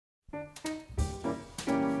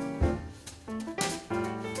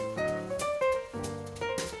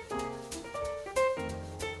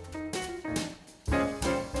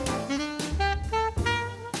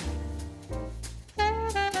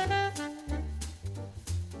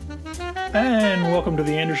And welcome to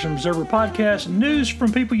the Anderson Observer Podcast, news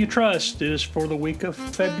from people you trust. It is for the week of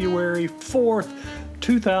February 4th,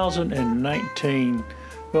 2019.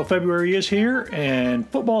 Well, February is here, and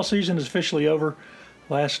football season is officially over.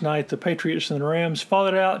 Last night, the Patriots and the Rams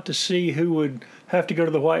fought it out to see who would have to go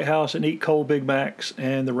to the White House and eat cold Big Macs,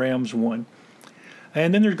 and the Rams won.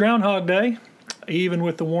 And then there's Groundhog Day. Even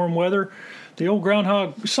with the warm weather, the old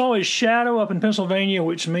groundhog saw his shadow up in Pennsylvania,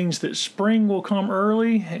 which means that spring will come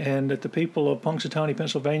early and that the people of Punxsutawney,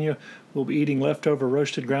 Pennsylvania will be eating leftover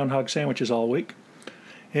roasted groundhog sandwiches all week.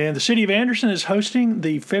 And the city of Anderson is hosting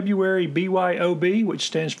the February BYOB, which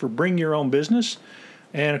stands for Bring Your Own Business.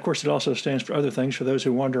 And, of course, it also stands for other things for those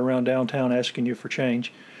who wander around downtown asking you for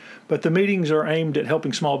change. But the meetings are aimed at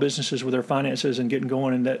helping small businesses with their finances and getting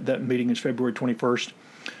going, and that meeting is February 21st.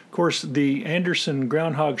 Of course, the Anderson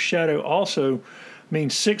Groundhog Shadow also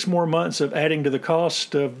means 6 more months of adding to the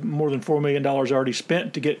cost of more than $4 million already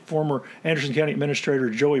spent to get former Anderson County Administrator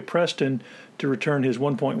Joey Preston to return his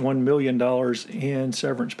 $1.1 million in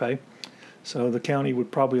severance pay. So the county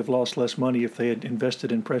would probably have lost less money if they had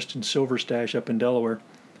invested in Preston's silver stash up in Delaware.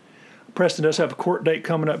 Preston does have a court date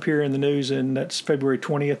coming up here in the news, and that's February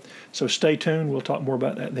 20th, so stay tuned. We'll talk more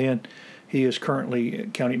about that then. He is currently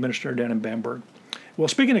county administrator down in Bamberg. Well,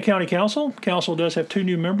 speaking of county council does have 2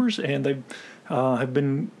 new members, and they have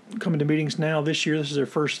been coming to meetings now this year. This is their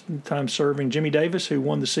first time serving. Jimmy Davis, who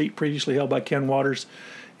won the seat previously held by Ken Waters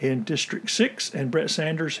in District 6, and Brett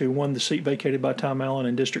Sanders, who won the seat vacated by Tom Allen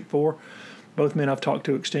in District 4. Both men I've talked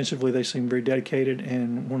to extensively. They seem very dedicated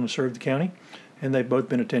and want to serve the county, and they've both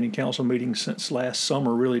been attending council meetings since last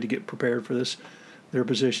summer, really, to get prepared for their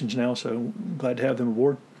positions now, so glad to have them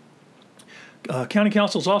aboard. County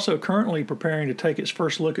Council is also currently preparing to take its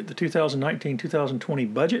first look at the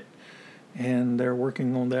 2019-2020 budget, and they're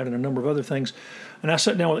working on that and a number of other things. And I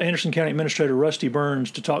sat down with Anderson County Administrator Rusty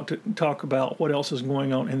Burns to talk about what else is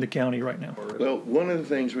going on in the county right now. Well, one of the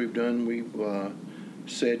things we've done, we've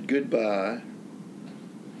said goodbye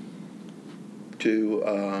to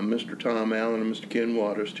Mr. Tom Allen and Mr. Ken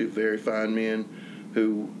Waters, 2 very fine men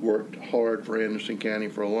who worked hard for Anderson County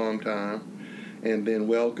for a long time, and then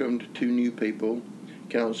welcomed 2 new people,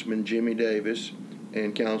 Councilman Jimmy Davis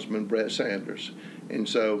and Councilman Brett Sanders. And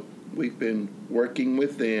so we've been working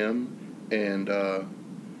with them and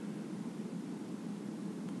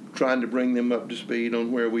trying to bring them up to speed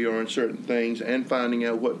on where we are in certain things and finding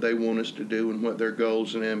out what they want us to do and what their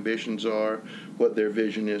goals and ambitions are, what their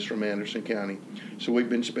vision is from Anderson County. So we've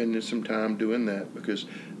been spending some time doing that because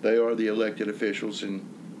they are the elected officials, and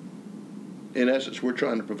in essence, we're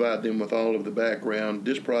trying to provide them with all of the background.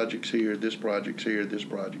 This project's here, this project's here, this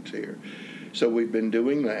project's here. So we've been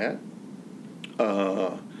doing that.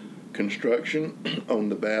 Construction on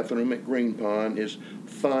the bathroom at Green Pond is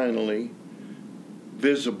finally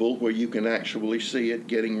visible where you can actually see it,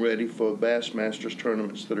 getting ready for Bassmasters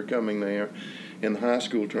tournaments that are coming there and the high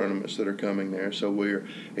school tournaments that are coming there. So we're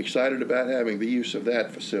excited about having the use of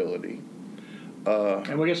that facility.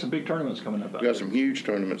 And we got some big tournaments coming up. We got some huge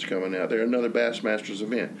tournaments coming out there. Another Bassmasters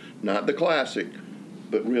event. Not the classic,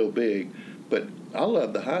 but real big. But I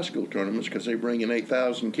love the high school tournaments because they bring in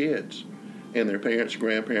 8,000 kids and their parents,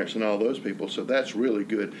 grandparents, and all those people. So that's really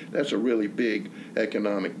good. That's a really big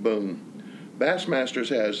economic boom. Bassmasters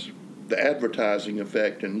has the advertising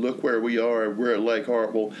effect, and look where we are. We're at Lake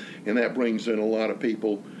Hartwell, and that brings in a lot of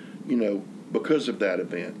people, because of that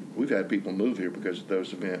event. We've had people move here because of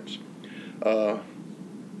those events.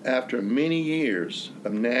 After many years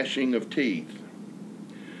of gnashing of teeth,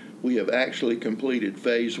 we have actually completed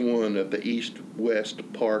Phase 1 of the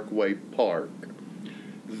East-West Parkway Park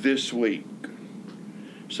this week.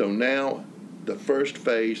 So now the first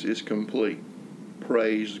phase is complete.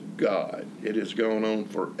 Praise God. It has gone on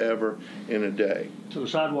forever and a day. So the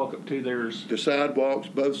sidewalk up to there's... The sidewalks,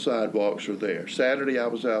 both sidewalks are there. Saturday I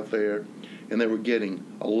was out there, and they were getting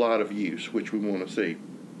a lot of use, which we want to see.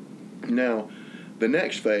 Now, the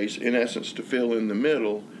next phase, in essence, to fill in the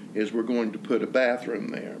middle, is we're going to put a bathroom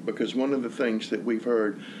there. Because one of the things that we've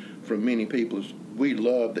heard from many people is we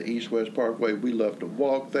love the East-West Parkway. We love to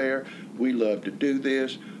walk there. We love to do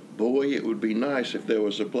this. Boy, it would be nice if there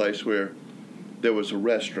was a place where there was a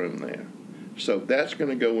restroom there. So that's going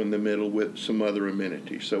to go in the middle with some other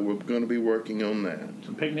amenities. So we're going to be working on that.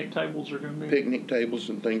 Some picnic tables are going to be? Picnic tables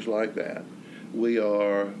and things like that.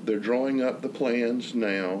 They're drawing up the plans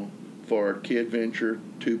now for Kid Venture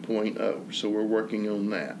 2.0. So we're working on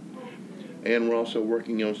that. And we're also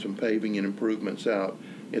working on some paving and improvements out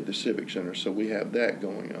at the Civic Center. So we have that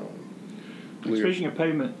going on. Speaking of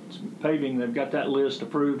paving, they've got that list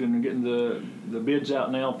approved and they're getting the bids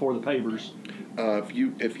out now for the pavers.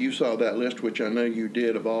 if you saw that list, which I know you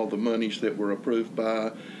did, of all the monies that were approved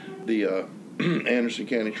by the Anderson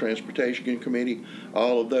County Transportation Committee,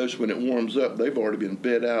 all of those, when it warms up, they've already been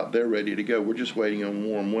bid out. They're ready to go. We're just waiting on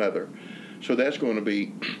warm weather. So that's going to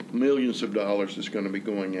be millions of dollars that's going to be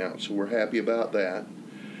going out. So we're happy about that.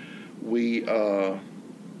 We are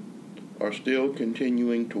still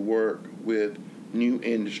continuing to work with new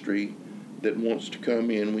industry that wants to come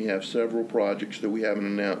in. We have several projects that we haven't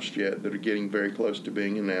announced yet that are getting very close to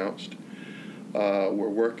being announced. We're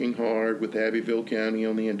working hard with Abbeville County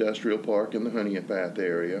on the industrial park in the Honea Path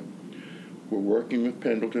area. We're working with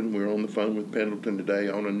Pendleton. We're on the phone with Pendleton today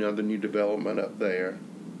on another new development up there.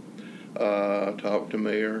 Talked to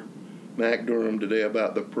Mayor Mac Durham today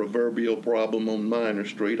about the proverbial problem on Minor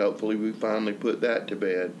Street. Hopefully we finally put that to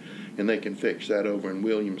bed and they can fix that over in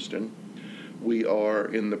Williamston. We are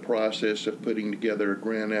in the process of putting together a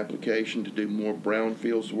grant application to do more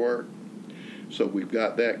brownfields work. So we've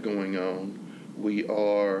got that going on. We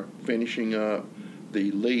are finishing up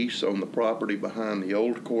the lease on the property behind the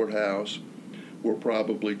old courthouse. We're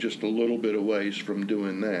probably just a little bit of ways from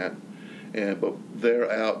doing that. But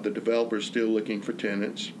they're out. The developer's still looking for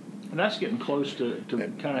tenants. And that's getting close to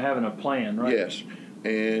kind of having a plan, right? Yes.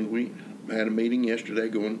 And we had a meeting yesterday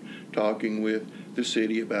talking with the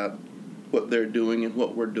city about what they're doing and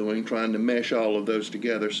what we're doing, trying to mesh all of those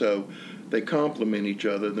together so they complement each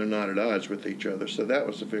other. They're not at odds with each other. So that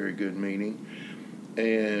was a very good meeting.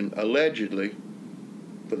 And allegedly,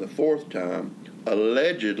 for the fourth time,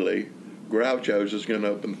 Groucho's is going to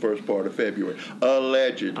open the first part of February.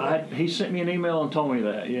 Allegedly. He sent me an email and told me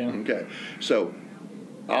that, yeah. Okay. So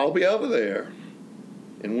I'll be over there,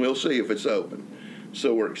 and we'll see if it's open.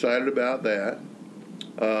 So we're excited about that.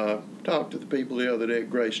 Talked to the people the other day at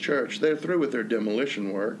Grace Church. They're through with their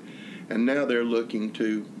demolition work, and now they're looking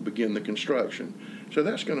to begin the construction. So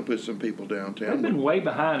that's going to put some people downtown. They've been way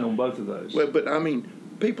behind on both of those. Well, but I mean,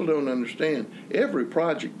 people don't understand. Every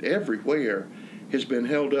project everywhere has been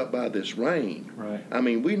held up by this rain. Right. I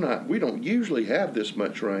mean, we don't usually have this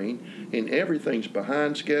much rain, and everything's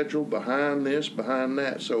behind schedule, behind this, behind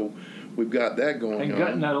that. So we've got that going on. And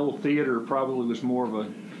gutting that old theater probably was more of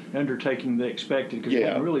an undertaking they expected because there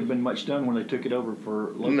hadn't really been much done when they took it over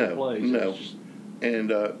for local plays. No.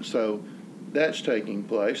 And so that's taking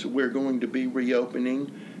place. We're going to be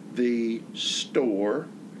reopening the store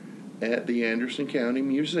at the Anderson County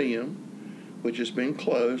Museum, which has been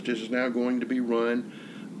closed. It is now going to be run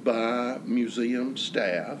by museum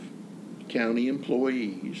staff, county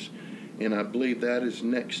employees, and I believe that is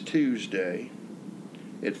next Tuesday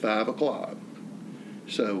at 5 o'clock.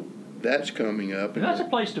 So that's coming up. And that's a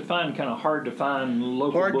place to find kind of hard to find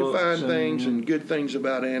local books. Hard to find things and good things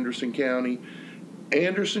about Anderson County.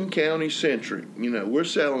 Anderson County centric. You know, we're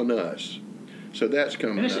selling us. So that's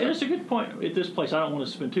coming up. And it's a good point at this place. I don't want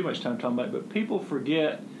to spend too much time talking about it, but people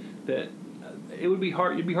forget that it'd be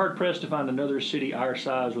hard pressed to find another city our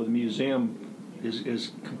size with a museum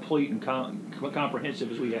as complete and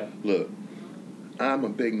comprehensive as we have. Look, I'm a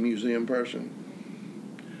big museum person.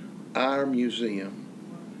 Our museum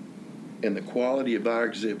and the quality of our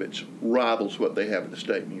exhibits rivals what they have at the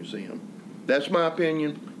State Museum. That's my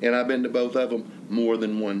opinion, and I've been to both of them more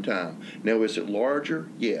than one time. Now, is it larger?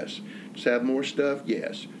 Yes. Does it have more stuff?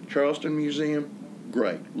 Yes. Charleston Museum?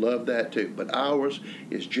 Great. Love that too. But ours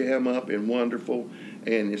is jam up and wonderful,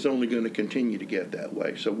 and it's only going to continue to get that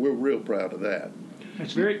way. So we're real proud of that.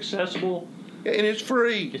 It's very accessible. And it's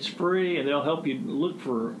free. It's free, and they'll help you look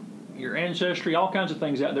for your ancestry, all kinds of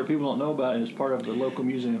things out there people don't know about, and it's part of the local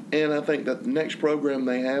museum. And I think that the next program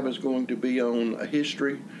they have is going to be on a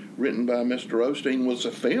history written by Mr. Osteen. Was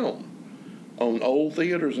a film on old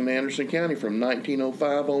theaters in Anderson County from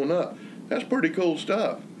 1905 on up. That's pretty cool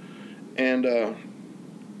stuff. And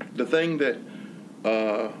the thing that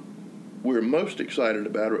we're most excited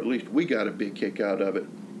about, or at least we got a big kick out of it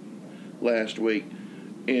last week,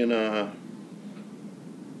 in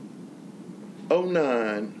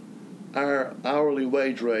 2009, our hourly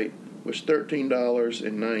wage rate was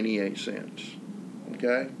 $13.98.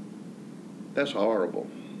 Okay? That's horrible.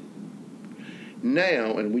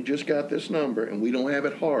 Now, and we just got this number, and we don't have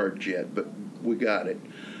it hard yet, but we got it.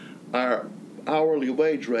 Our hourly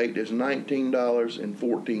wage rate is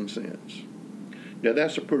 $19.14. Now,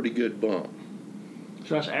 that's a pretty good bump.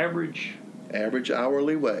 So that's average? Average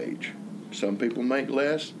hourly wage. Some people make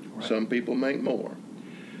less, right. Some people make more.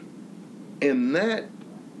 And that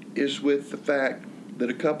is with the fact that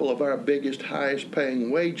a couple of our biggest, highest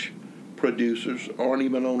paying wage producers aren't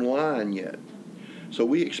even online yet. So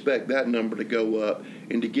we expect that number to go up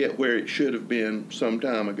and to get where it should have been some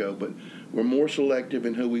time ago. But we're more selective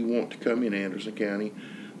in who we want to come in Anderson County.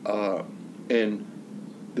 and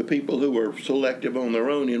the people who are selective on their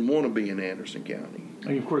own and want to be in Anderson County.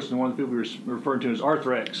 And of course, the one people we're referring to is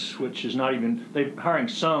Arthrex, which is not even, they're hiring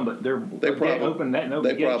some, but they're open that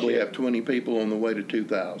nobody They probably yet. have 20 people on the way to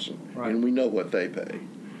 2,000, Right. and we know what they pay.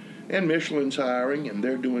 And Michelin's hiring, and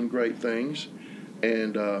they're doing great things.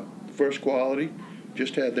 And First Quality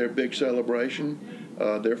just had their big celebration.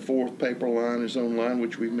 Their fourth paper line is online,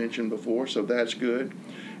 which we've mentioned before, so that's good.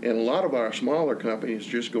 And a lot of our smaller companies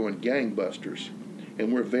just going gangbusters,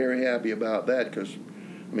 and we're very happy about that because,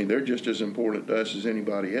 I mean, they're just as important to us as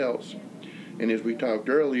anybody else. And as we talked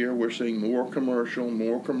earlier, we're seeing more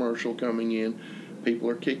commercial coming in. People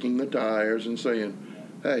are kicking the tires and saying,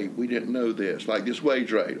 hey, we didn't know this. Like this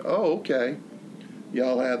wage rate. Oh, okay.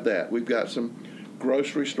 Y'all have that. We've got some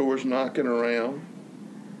grocery stores knocking around.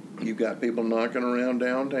 You've got people knocking around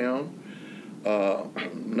downtown.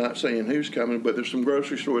 Not saying who's coming, but there's some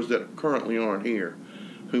grocery stores that currently aren't here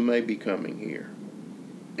who may be coming here.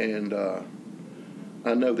 And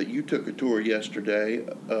I know that you took a tour yesterday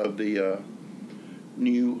of the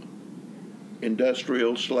new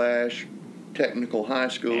industrial / technical high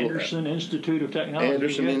school. Anderson Institute of Technology.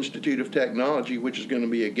 Anderson Institute of Technology, which is going to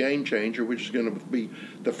be a game changer, which is going to be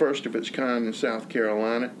the first of its kind in South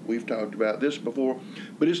Carolina. We've talked about this before,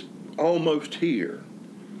 but it's almost here.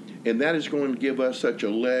 And that is going to give us such a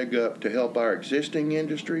leg up to help our existing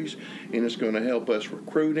industries, and it's going to help us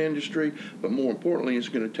recruit industry, but more importantly, it's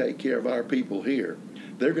going to take care of our people here.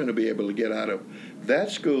 They're going to be able to get out of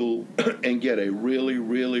that school and get a really,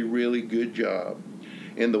 really, really good job.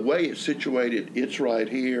 And the way it's situated, it's right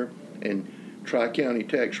here, and Tri-County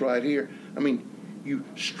Tech's right here. I mean, you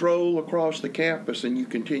stroll across the campus and you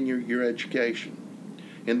continue your education.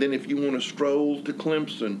 And then if you want to stroll to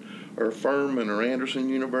Clemson or Furman or Anderson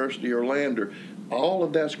University or Lander, all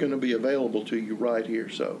of that's going to be available to you right here.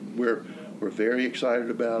 So we're very excited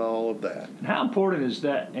about all of that. How important is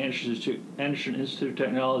that Anderson Institute of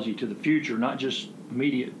Technology to the future, not just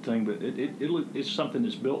immediate thing, but it's something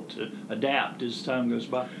that's built to adapt as time goes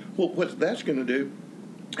by? Well, what that's going to do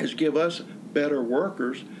is give us better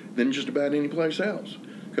workers than just about any place else.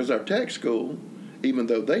 Because our tech school, even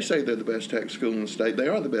though they say they're the best tech school in the state, they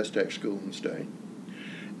are the best tech school in the state.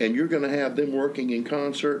 And you're going to have them working in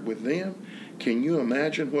concert with them. Can you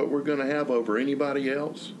imagine what we're going to have over anybody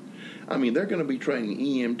else? I mean, they're going to be training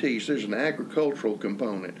EMTs. There's an agricultural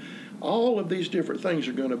component. All of these different things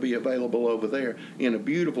are going to be available over there in a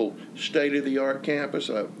beautiful state-of-the-art campus.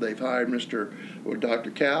 They've hired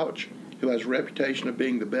Dr. Couch, who has a reputation of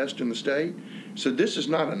being the best in the state. So this is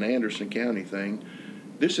not an Anderson County thing.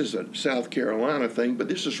 This is a South Carolina thing, but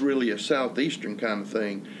this is really a southeastern kind of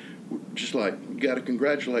thing. Just like you got to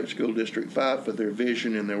congratulate School District 5 for their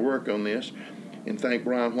vision and their work on this, and thank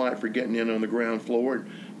Brian White for getting in on the ground floor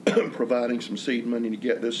and providing some seed money to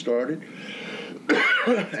get this started.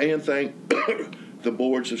 And thank the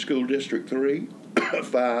boards of School District 3,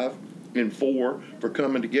 5, and 4 for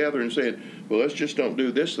coming together and saying, well, let's just don't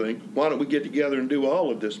do this thing. Why don't we get together and do all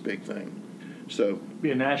of this big thing? So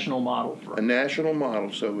be a national model. A national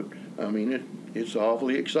model. So, I mean, it's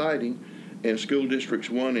awfully exciting. And School Districts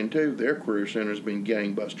 1 and 2, their career center has been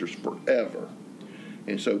gangbusters forever.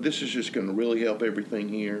 And so this is just going to really help everything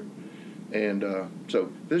here. And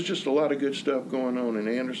so there's just a lot of good stuff going on in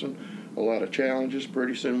Anderson, a lot of challenges.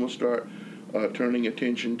 Pretty soon we'll start turning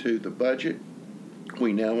attention to the budget.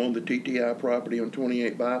 We now own the TTI property on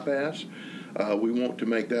 28 Bypass. We want to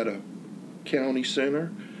make that a county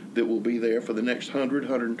center that will be there for the next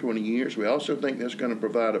 120 years. We also think that's going to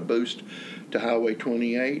provide a boost to Highway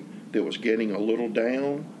 28 that was getting a little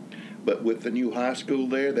down. But with the new high school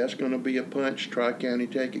there, that's going to be a punch. Tri-County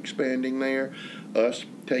Tech expanding there, us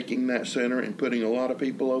taking that center and putting a lot of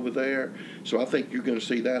people over there. So I think you're going to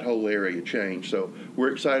see that whole area change. So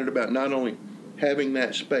we're excited about not only having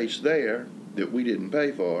that space there that we didn't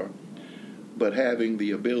pay for, but having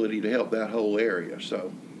the ability to help that whole area.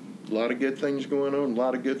 So a lot of good things going on, a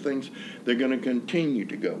lot of good things. They're going to continue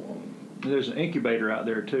to go on. And there's an incubator out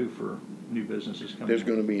there, too, for new businesses coming. There's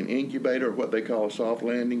going to be an incubator, what they call a soft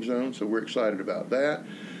landing zone, so we're excited about that.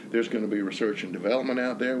 There's going to be research and development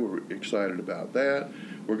out there. We're excited about that.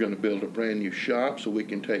 We're going to build a brand new shop so we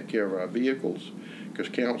can take care of our vehicles, because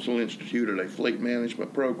council instituted a fleet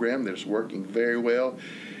management program that's working very well.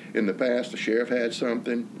 In the past, the sheriff had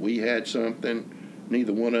something, we had something.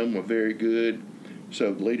 Neither one of them were very good.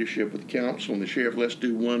 So the leadership with the council and the sheriff, let's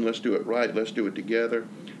do one, let's do it right, let's do it together,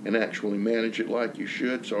 and actually manage it like you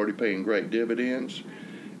should. It's already paying great dividends.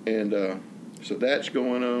 And so that's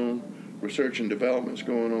going on. Research and development's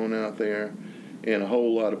going on out there, and a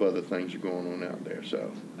whole lot of other things are going on out there. So.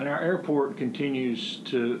 And our airport continues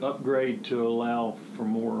to upgrade to allow for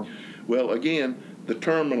more. Well, again, the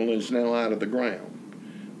terminal is now out of the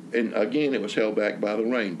ground. And again, it was held back by the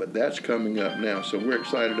rain, but that's coming up now. So we're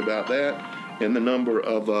excited about that and the number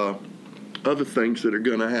of other things that are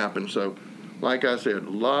going to happen. So, like I said,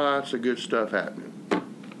 lots of good stuff happening.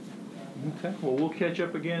 Okay. Well, we'll catch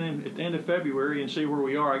up again at the end of February and see where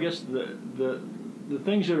we are. I guess the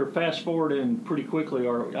things that are fast forwarding pretty quickly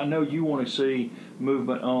are, I know you want to see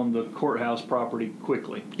movement on the courthouse property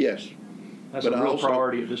quickly. Yes. That's a real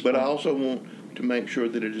priority at this point. But I also want to make sure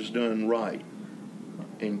that it is done right.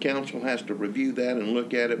 And council has to review that and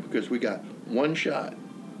look at it, because we got one shot,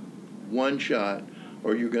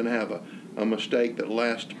 or you're going to have a mistake that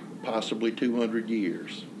lasts possibly 200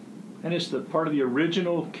 years. And it's the part of the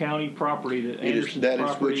original county property, that Anderson's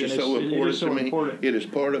property. Which is so important to me. Important. It is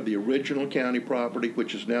part of the original county property,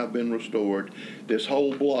 which has now been restored. This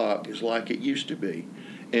whole block is like it used to be.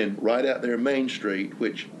 And right out there, Main Street,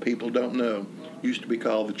 which people don't know, used to be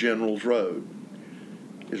called the General's Road,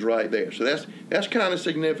 is right there. So that's kind of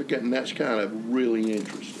significant, and that's kind of really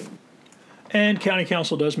interesting. And County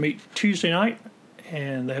Council does meet Tuesday night,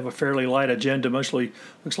 and they have a fairly light agenda, mostly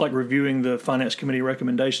looks like reviewing the Finance Committee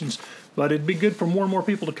recommendations. But it'd be good for more and more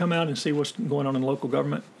people to come out and see what's going on in local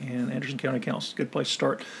government, and Anderson County Council is a good place to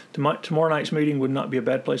start. Tomorrow night's meeting would not be a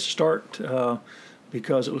bad place to start,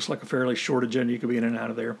 because it looks like a fairly short agenda. You could be in and out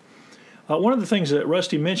of there. One of the things that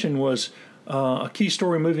Rusty mentioned was a key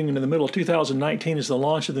story moving into the middle of 2019 is the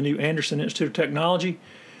launch of the new Anderson Institute of Technology.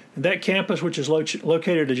 And that campus, which is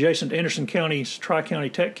located adjacent to Anderson County's Tri-County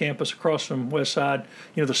Tech campus across from West Side,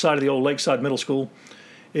 the side of the old Lakeside Middle School,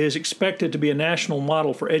 is expected to be a national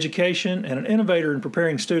model for education and an innovator in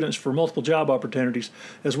preparing students for multiple job opportunities,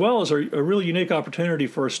 as well as a really unique opportunity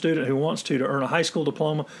for a student who wants to earn a high school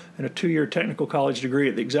diploma and a 2-year technical college degree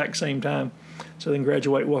at the exact same time. So they can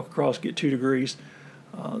graduate, walk across, get 2 degrees.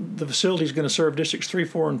 The facility is going to serve districts 3,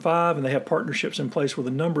 4, and 5, and they have partnerships in place with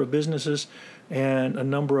a number of businesses and a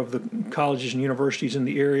number of the colleges and universities in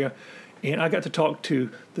the area. And I got to talk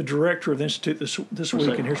to the director of the institute this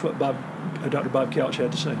week, and here's what Dr. Bob Couch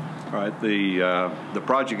had to say. All right, the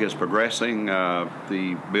project is progressing.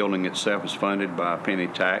 The building itself is funded by penny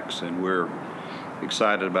tax, and we're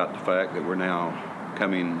excited about the fact that we're now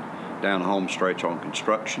coming down the home stretch on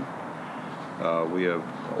construction. We have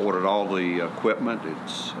ordered all the equipment.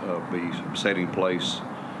 It's be setting place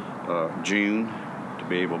June to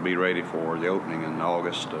be able to be ready for the opening in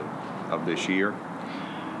August of this year.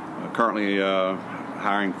 Currently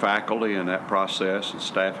hiring faculty in that process and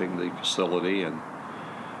staffing the facility, and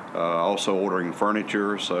also ordering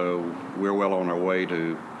furniture. So we're well on our way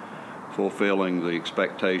to fulfilling the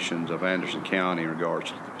expectations of Anderson County in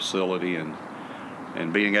regards to the facility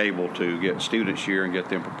and being able to get students here and get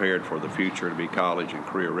them prepared for the future to be college and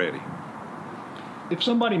career ready. If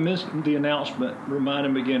somebody missed the announcement, remind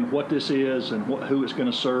them again what this is and who it's going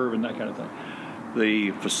to serve and that kind of thing.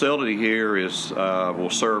 The facility here will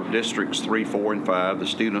serve districts 3, 4, and 5. The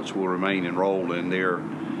students will remain enrolled in their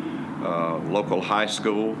local high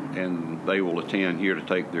school, and they will attend here to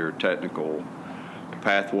take their technical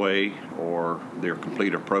pathway or their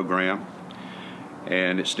completer program.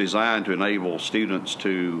 And it's designed to enable students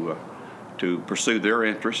to pursue their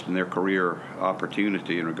interest and their career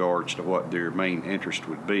opportunity in regards to what their main interest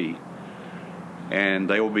would be. And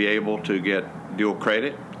they will be able to get dual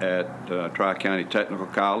credit at Tri-County Technical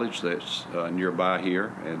College that's nearby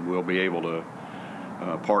here, and we'll be able to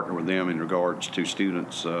partner with them in regards to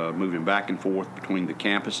students moving back and forth between the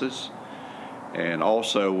campuses. And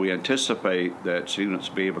also we anticipate that students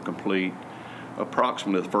will be able to complete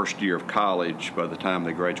approximately the first year of college by the time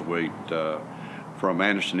they graduate from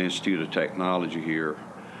Anderson Institute of Technology here,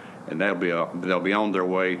 and they'll be on their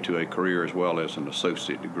way to a career as well as an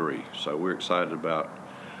associate degree. So we're excited about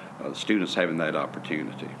the students having that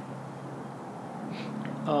opportunity.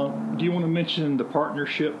 Do you want to mention the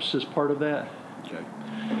partnerships as part of that?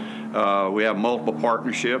 Okay. We have multiple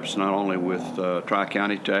partnerships, not only with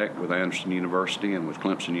Tri-County Tech, with Anderson University, and with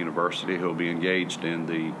Clemson University, who will be engaged in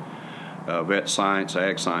the Vet Science,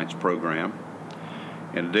 Ag Science program.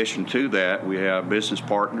 In addition to that, we have business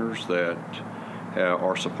partners that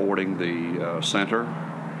are supporting the center,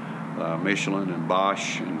 Michelin and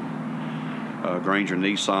Bosch and Granger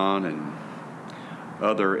Nissan and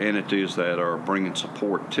other entities that are bringing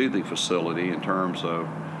support to the facility in terms of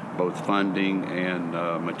both funding and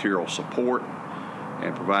material support,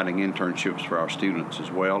 and providing internships for our students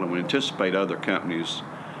as well. And we anticipate other companies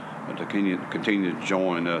to continue to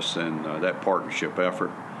join us in that partnership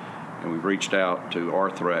effort. And we've reached out to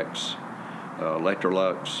Arthrex,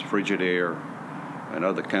 Electrolux, Frigidaire, and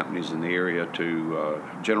other companies in the area to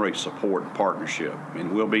generate support and partnership.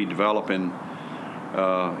 And we'll be developing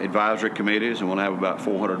advisory committees, and we'll have about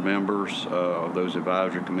 400 members of those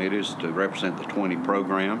advisory committees to represent the 20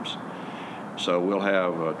 programs. So we'll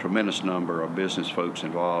have a tremendous number of business folks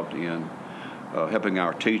involved in helping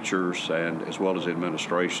our teachers and as well as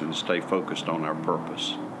administration stay focused on our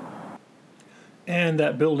purpose. And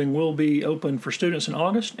that building will be open for students in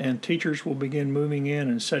August, and teachers will begin moving in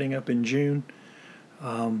and setting up in June.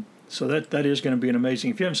 So that is going to be an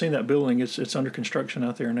amazing. If you haven't seen that building, it's under construction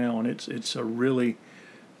out there now, and it's a really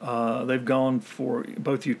they've gone for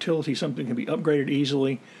both utility, something that can be upgraded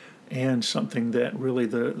easily, and something that really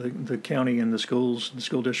the county and the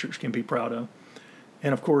school districts can be proud of.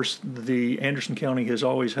 And of course, the Anderson County has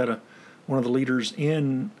always had one of the leaders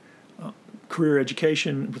in career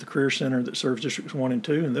education with the Career Center that serves Districts 1 and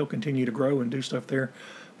 2, and they'll continue to grow and do stuff there.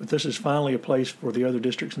 But this is finally a place for the other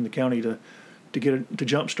districts in the county to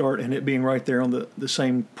jumpstart, and it being right there on the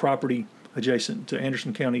same property adjacent to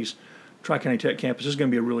Anderson County's Tri-County Tech campus is going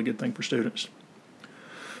to be a really good thing for students.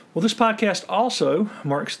 Well, this podcast also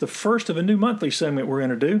marks the first of a new monthly segment we're going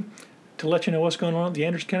to do to let you know what's going on at the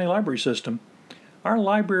Anderson County Library System. Our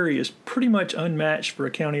library is pretty much unmatched for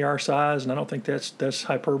a county our size, and I don't think that's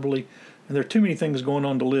hyperbole. And there are too many things going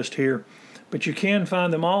on to list here. But you can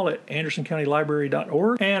find them all at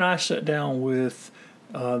andersoncountylibrary.org. And I sat down with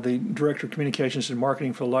the Director of Communications and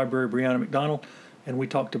Marketing for the library, Brianna McDonald, and we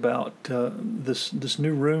talked about this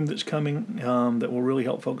new room that's coming that will really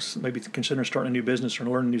help folks maybe consider starting a new business or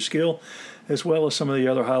learn a new skill, as well as some of the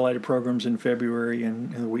other highlighted programs in February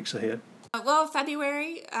and in the weeks ahead. Well,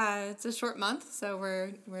 February, it's a short month, so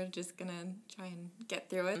we're just going to try and get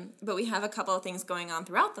through it. But we have a couple of things going on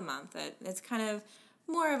throughout the month. It's kind of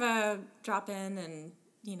more of a drop in and,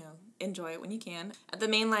 enjoy it when you can. At the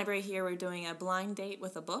main library here, we're doing a blind date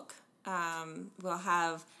with a book. We'll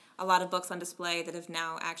have a lot of books on display that have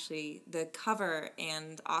now actually, the cover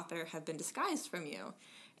and author have been disguised from you.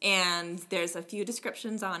 And there's a few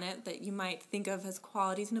descriptions on it that you might think of as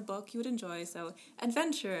qualities in a book you would enjoy. So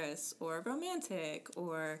adventurous or romantic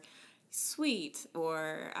or sweet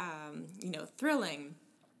or, thrilling.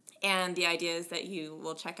 And the idea is that you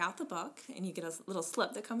will check out the book and you get a little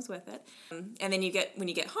slip that comes with it. And then when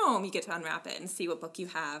you get home, you get to unwrap it and see what book you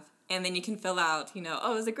have. And then you can fill out, it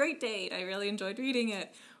was a great date. I really enjoyed reading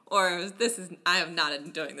it. Or I am not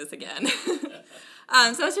enjoying this again.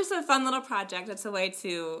 So it's just a fun little project. It's a way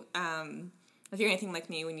to, if you're anything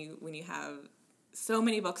like me, when you have so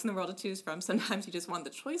many books in the world to choose from, sometimes you just want the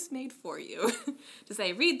choice made for you to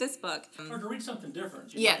say, read this book. Or to read something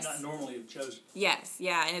different Yes. might not normally have chosen. Yes,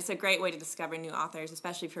 yeah, and it's a great way to discover new authors,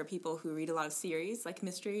 especially for people who read a lot of series, like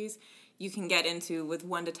mysteries. You can get into with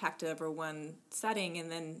one detective or one setting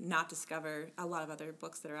and then not discover a lot of other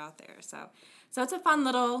books that are out there. So it's a fun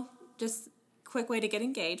little, just quick way to get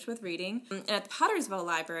engaged with reading. And at the Pottersville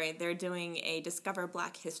Library, they're doing a Discover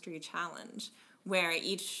Black History Challenge, where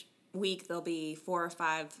each week there'll be 4 or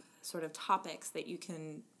 5 sort of topics that you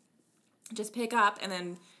can just pick up and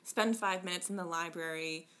then spend 5 minutes in the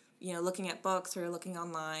library, looking at books or looking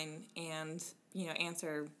online and,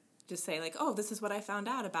 answer, just say like, oh, this is what I found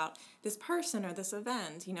out about this person or this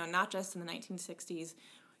event, not just in the 1960s,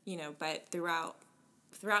 but throughout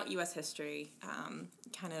U.S. history,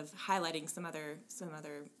 kind of highlighting some other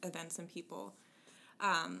events and people.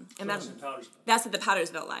 And that's at the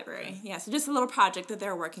Pottersville Library. Yeah, so just a little project that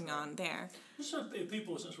they're working on there. Just so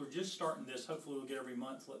people, since we're just starting this, hopefully we'll get every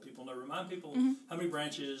month, let people know. Remind people how many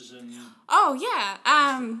branches and... Oh,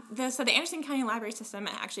 yeah. So the Anderson County Library System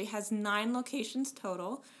actually has 9 locations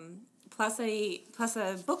total, plus a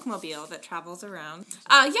bookmobile that travels around.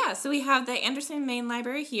 So we have the Anderson Main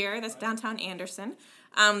Library here, that's downtown Anderson.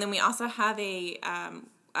 Then we also have a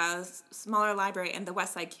smaller library in the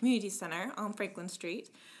Westside Community Center on Franklin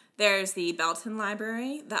Street. There's the Belton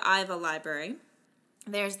Library, the Iva Library.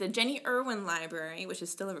 There's the Jenny Irwin Library, which is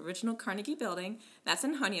still an original Carnegie building. That's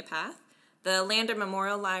in Honiopath. The Lander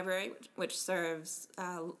Memorial Library, which serves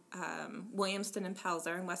Williamston and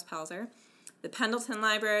Pelzer and West Pelzer. The Pendleton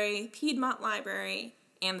Library, Piedmont Library,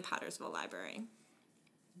 and the Pottersville Library.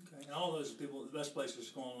 Okay, and all those people, the best place is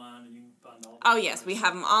to go online and you can find all. Oh, yes, we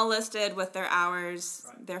have them all listed with their hours,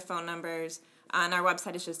 their phone numbers, and our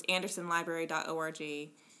website is just andersonlibrary.org.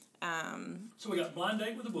 So we got Blind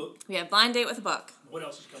Date with a book. We have Blind Date with a book. What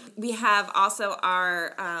else is coming? We have also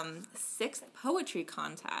our 6th poetry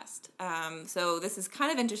contest. So this is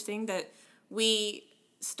kind of interesting that we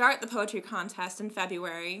start the poetry contest in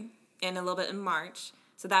February and a little bit in March.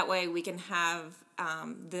 So that way we can have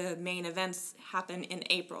the main events happen in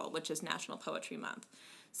April, which is National Poetry Month.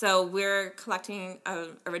 So we're collecting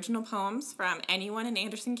original poems from anyone in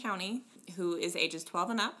Anderson County who is ages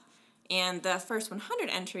 12 and up. And the first 100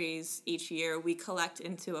 entries each year we collect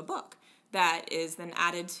into a book that is then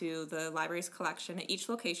added to the library's collection at each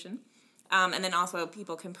location. And then also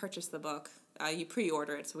people can purchase the book. You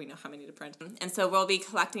pre-order it so we know how many to print. And so we'll be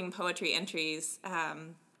collecting poetry entries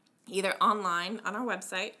either online on our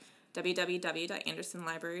website,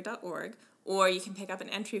 www.andersonlibrary.org, or you can pick up an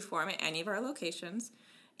entry form at any of our locations.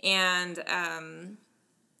 And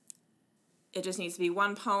it just needs to be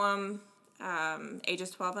one poem,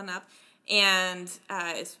 ages 12 and up. And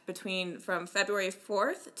it's from February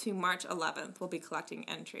 4th to March 11th, we'll be collecting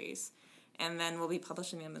entries. And then we'll be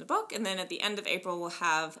publishing them in a book. And then at the end of April, we'll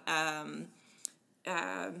have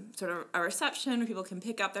sort of a reception where people can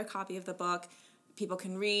pick up their copy of the book. People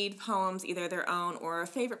can read poems, either their own or a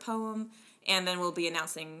favorite poem. And then we'll be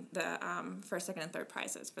announcing the first, second, and third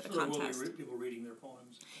prizes for the contest. Will be people reading their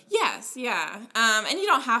poems? Yes, yeah. And you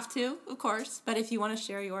don't have to, of course. But if you want to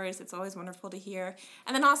share yours, it's always wonderful to hear.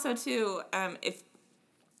 And then also, too, if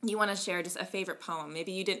you want to share just a favorite poem.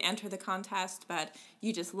 Maybe you didn't enter the contest, but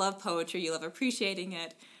you just love poetry. You love appreciating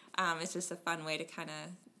it. It's just a fun way to kind of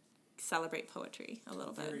celebrate poetry a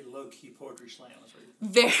little bit. Very low-key poetry slam.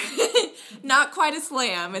 Very, not quite a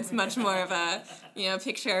slam. It's much more of a,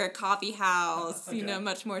 picture a coffee house, okay.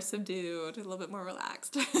 Much more subdued, a little bit more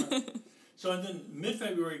relaxed. So, and then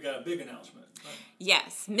mid-February got a big announcement, right?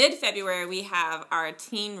 Yes, mid-February we have our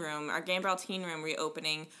teen room, our Gambrell teen room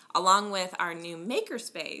reopening, along with our new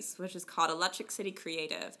makerspace, which is called Electric City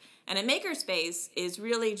Creative. And a makerspace is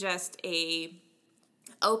really just a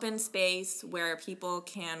open space where people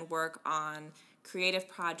can work on creative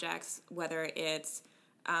projects, whether it's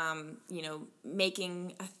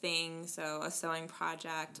making a thing, so a sewing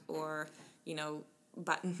project, or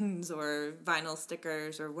buttons or vinyl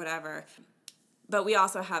stickers or whatever. But we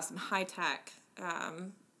also have some high-tech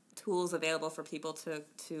tools available for people to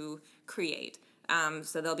create.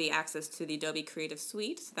 So there'll be access to the Adobe Creative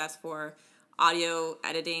Suite. So that's for audio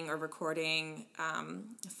editing or recording,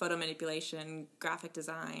 photo manipulation, graphic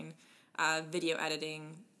design, video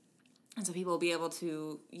editing. And so people will be able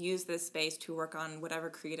to use this space to work on whatever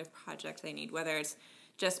creative project they need, whether it's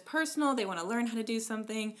just personal, they want to learn how to do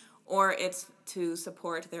something, or it's to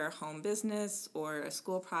support their home business or a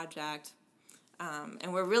school project.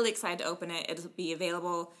 And we're really excited to open it. It'll be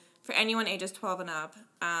available for anyone ages 12 and up.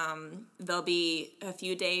 There'll be a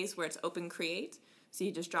few days where it's open create, so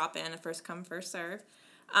you just drop in, a first come, first serve.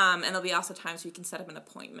 And there'll be also times where you can set up an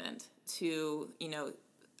appointment to,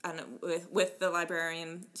 with the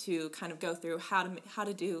librarian to kind of go through how to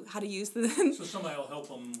use the. So somebody will help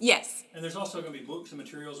them. Yes. And there's also going to be books and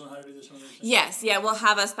materials on how to do this. Yes, yeah, we'll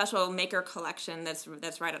have a special maker collection that's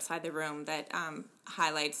right outside the room that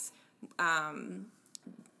highlights, some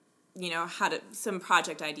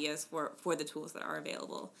project ideas for the tools that are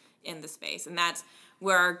available in the space. And that's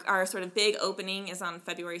where our sort of big opening is on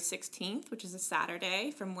February 16th, which is a Saturday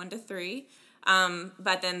from 1 to 3.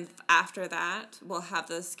 But then after that, we'll have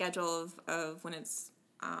the schedule of when it's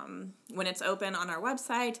open on our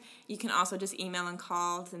website. You can also just email and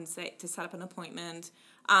call to set up an appointment.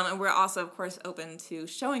 And we're also, of course, open to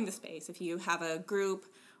showing the space. If you have a group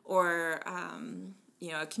or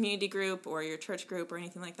a community group or your church group or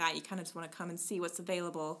anything like that, you kind of just want to come and see what's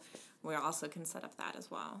available. We also can set up that as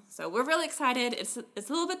well. So we're really excited. It's a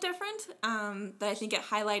little bit different, but I think it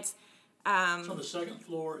highlights. It's on the second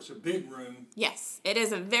floor. It's a big room. Yes, it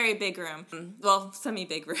is a very big room. Well,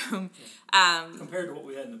 semi-big room. Compared to what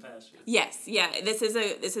we had in the past. Yes, yeah. This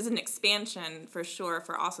is an expansion for sure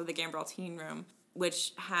for also the Gambrell Teen Room,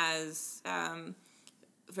 which has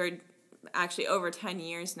actually over 10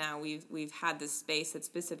 years now we've had this space that's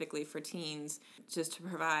specifically for teens, just to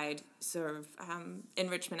provide sort of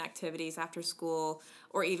enrichment activities after school,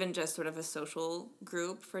 or even just sort of a social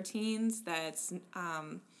group for teens that's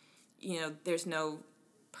there's no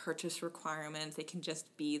purchase requirements. They can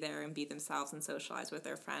just be there and be themselves and socialize with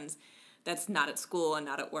their friends. That's not at school and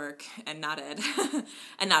not at work and not at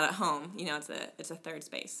and not at home. It's a third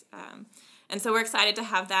space. And so we're excited to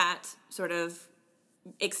have that sort of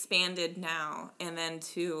expanded now, and then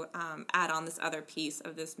to add on this other piece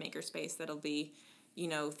of this makerspace that'll be,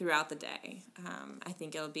 throughout the day. I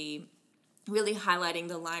think it'll be really highlighting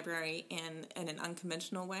the library in an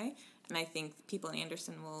unconventional way, and I think people in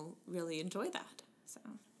Anderson will really enjoy that. So.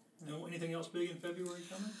 Anything else big in February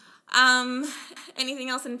coming? Anything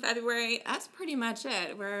else in February? That's pretty much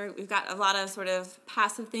it. We've got a lot of sort of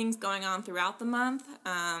passive things going on throughout the month,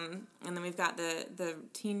 and then we've got the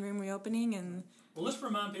teen room reopening. And well, let's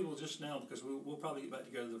remind people just now, because we'll probably get back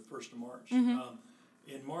together the 1st of March. Mm-hmm.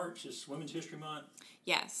 in March is Women's History Month.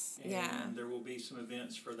 Yes. And yeah. there will be some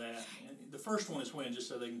events for that. And the first one is when, just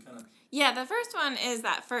so they can kind of... Yeah, the first one is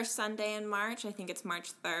that first Sunday in March. I think it's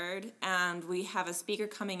March 3rd. And we have a speaker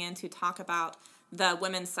coming in to talk about the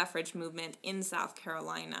women's suffrage movement in South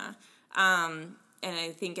Carolina. And I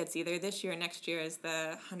think it's either this year or next year is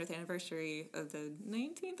the 100th anniversary of the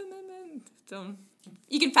 19th Amendment.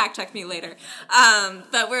 You can fact check me later.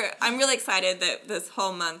 But I'm really excited that this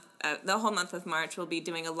whole month, the whole month of March, we'll be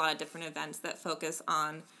doing a lot of different events that focus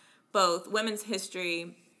on both women's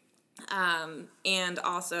history and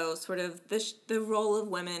also sort of the role of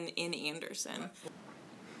women in Anderson.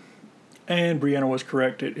 And Brianna was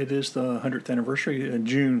correct. It is the 100th anniversary.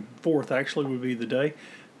 June 4th actually would be the day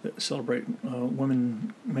that celebrate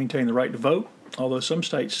women maintain the right to vote, although some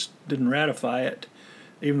states didn't ratify it,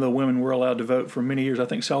 even though women were allowed to vote for many years. I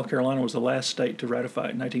think South Carolina was the last state to ratify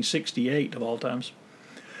it in 1968 of all times.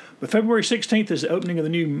 But February 16th is the opening of the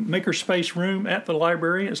new Makerspace room at the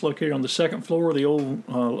library. It's located on the second floor of the old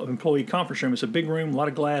employee conference room. It's a big room, a lot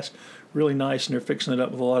of glass, really nice, and they're fixing it up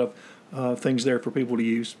with a lot of things there for people to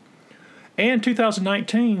use. And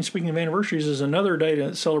 2019, speaking of anniversaries, is another day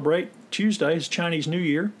to celebrate. Tuesday is Chinese New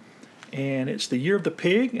Year, and it's the Year of the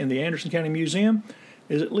Pig, and the Anderson County Museum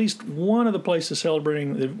is at least one of the places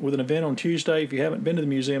celebrating with an event on Tuesday. If you haven't been to the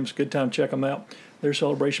museum, it's a good time to check them out. Their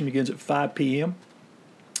celebration begins at 5 p.m.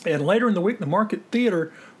 And later in the week, the Market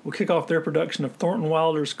Theater will kick off their production of Thornton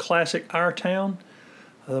Wilder's classic Our Town.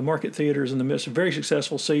 The Market Theater is in the midst of a very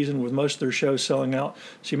successful season with most of their shows selling out,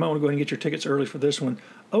 so you might want to go ahead and get your tickets early for this one.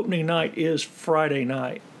 Opening night is Friday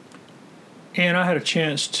night. And I had a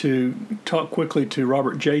chance to talk quickly to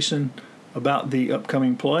Robert Jason about the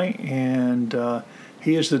upcoming play, and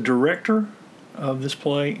he is the director of this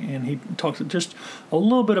play, and he talks just a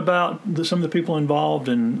little bit about some of the people involved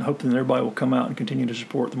and hoping that everybody will come out and continue to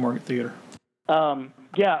support the Market Theater.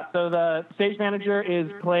 So the stage manager is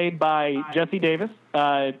played by Jessie Davis,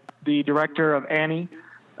 the director of Annie,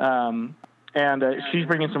 and she's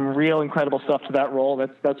bringing some real incredible stuff to that role.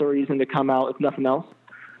 That's a reason to come out, if nothing else.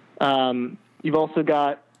 You've also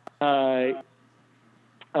got Ken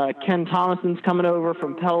Thomason's coming over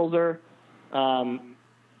from Pelzer,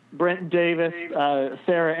 Brent Davis,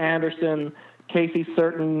 Sarah Anderson, Casey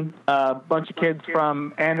Certain, a bunch of kids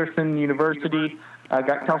from Anderson University.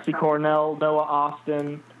 Got Kelsey Cornell, Noah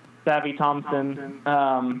Austin, Savvy Thompson,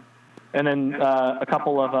 and then a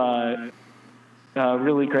couple of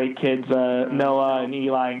really great kids, Noah and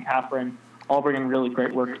Eli and Catherine, all bringing really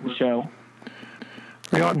great work to the show.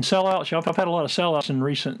 Regarding sellouts, I've had a lot of sellouts in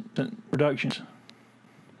recent productions.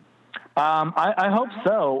 I hope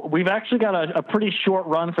so. We've actually got a pretty short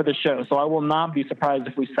run for the show, so I will not be surprised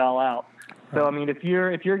if we sell out. So, I mean, if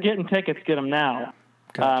you're getting tickets, get them now.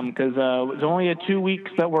 Because it's only 2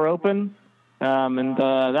 weeks that we're open, and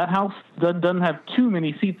that house doesn't have too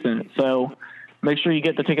many seats in it, so make sure you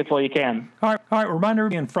get the tickets while you can. All right. Reminder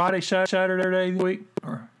again, Friday, Saturday the week?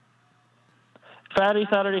 Or? Friday,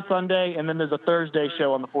 Saturday, Sunday, and then there's a Thursday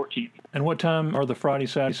show on the 14th. And what time are the Friday,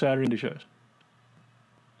 Saturday shows?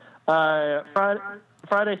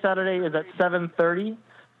 Friday, Saturday is at 7:30.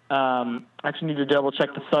 I actually need to double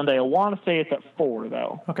check the Sunday. I want to say it's at 4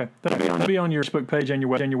 though. Okay, that'll be on your Facebook page and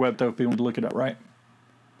your web though if you want to look it up, right?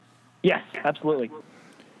 Yes, absolutely.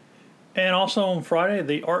 And also on Friday,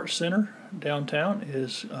 the Arts Center downtown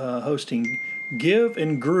is hosting Give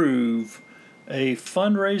and Groove, a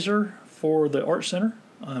fundraiser for the Arts Center.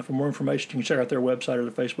 For more information, you can check out their website or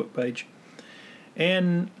the Facebook page.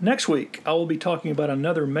 And next week, I will be talking about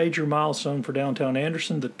another major milestone for downtown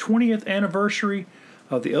Anderson, the 20th anniversary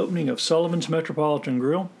of the opening of Sullivan's Metropolitan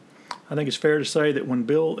Grill. I think it's fair to say that when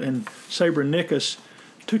Bill and Sabra Nickus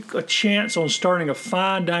took a chance on starting a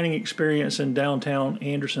fine dining experience in downtown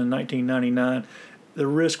Anderson in 1999, the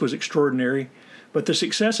risk was extraordinary. But the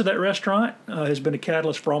success of that restaurant has been a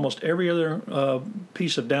catalyst for almost every other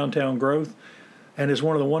piece of downtown growth, and is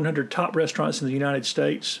one of the 100 top restaurants in the United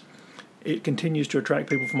States. It continues to attract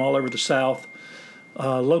people from all over the South.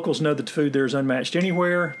 Locals know that the food there is unmatched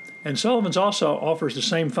anywhere. And Sullivan's also offers the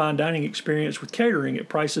same fine dining experience with catering at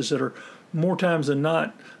prices that are more times than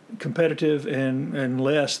not competitive and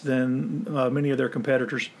less than many of their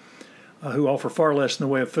competitors who offer far less in the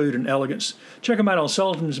way of food and elegance. Check them out on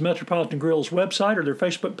Sullivan's Metropolitan Grill's website or their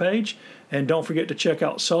Facebook page. And don't forget to check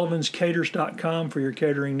out sullivanscaters.com for your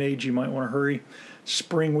catering needs. You might want to hurry.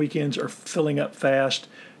 Spring weekends are filling up fast.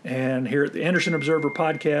 And here at the Anderson Observer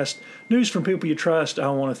Podcast, news from people you trust, I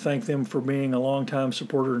want to thank them for being a longtime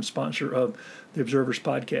supporter and sponsor of the Observer's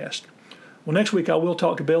Podcast. Well, next week I will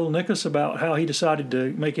talk to Bill Nickus about how he decided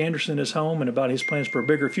to make Anderson his home and about his plans for a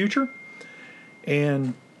bigger future.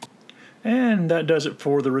 And And that does it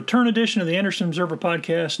for the return edition of the Anderson Observer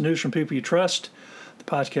Podcast, News from People You Trust. The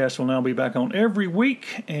podcast will now be back on every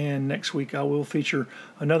week, and next week I will feature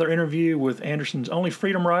another interview with Anderson's only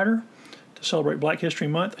Freedom Rider to celebrate Black History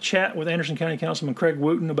Month, a chat with Anderson County Councilman Craig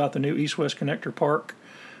Wooten about the new East-West Connector Park,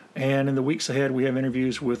 and in the weeks ahead we have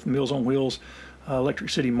interviews with Meals on Wheels, Electric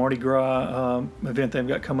City Mardi Gras event they've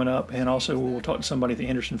got coming up, and also we'll talk to somebody at the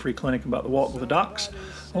Anderson Free Clinic about the Walk with the Docs,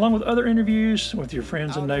 along with other interviews with your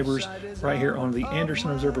friends and neighbors right here on the Anderson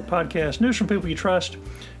Observer Podcast, News from People You Trust.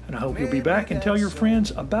 And I hope you'll be back and tell your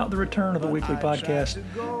friends about the return of the weekly podcast.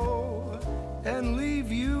 And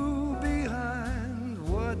leave you behind.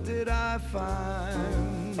 What did I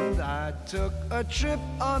find? I took a trip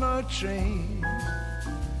on a train,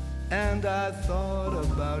 and I thought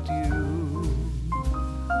about you.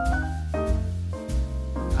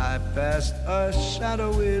 I passed a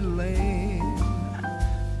shadowy lane,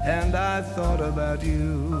 and I thought about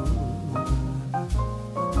you.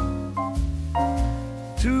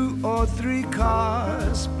 2 or 3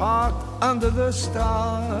 cars parked under the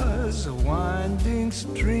stars, a winding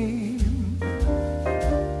stream,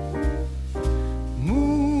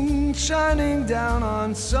 moon shining down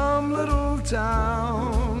on some little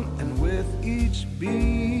town, and with each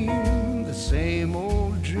beam the same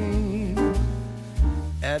old dream.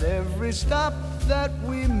 At every stop that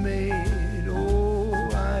we made, oh,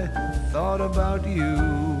 I thought about you.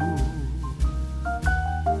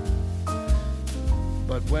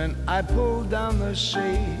 But when I pulled down the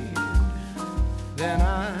shade, then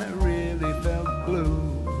I really felt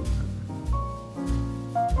blue.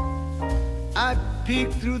 I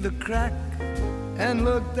peeked through the crack and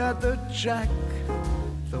looked at the track,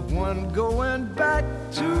 the one going back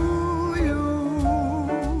to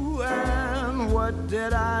you. And what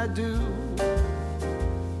did I do?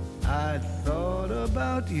 I thought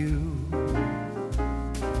about you.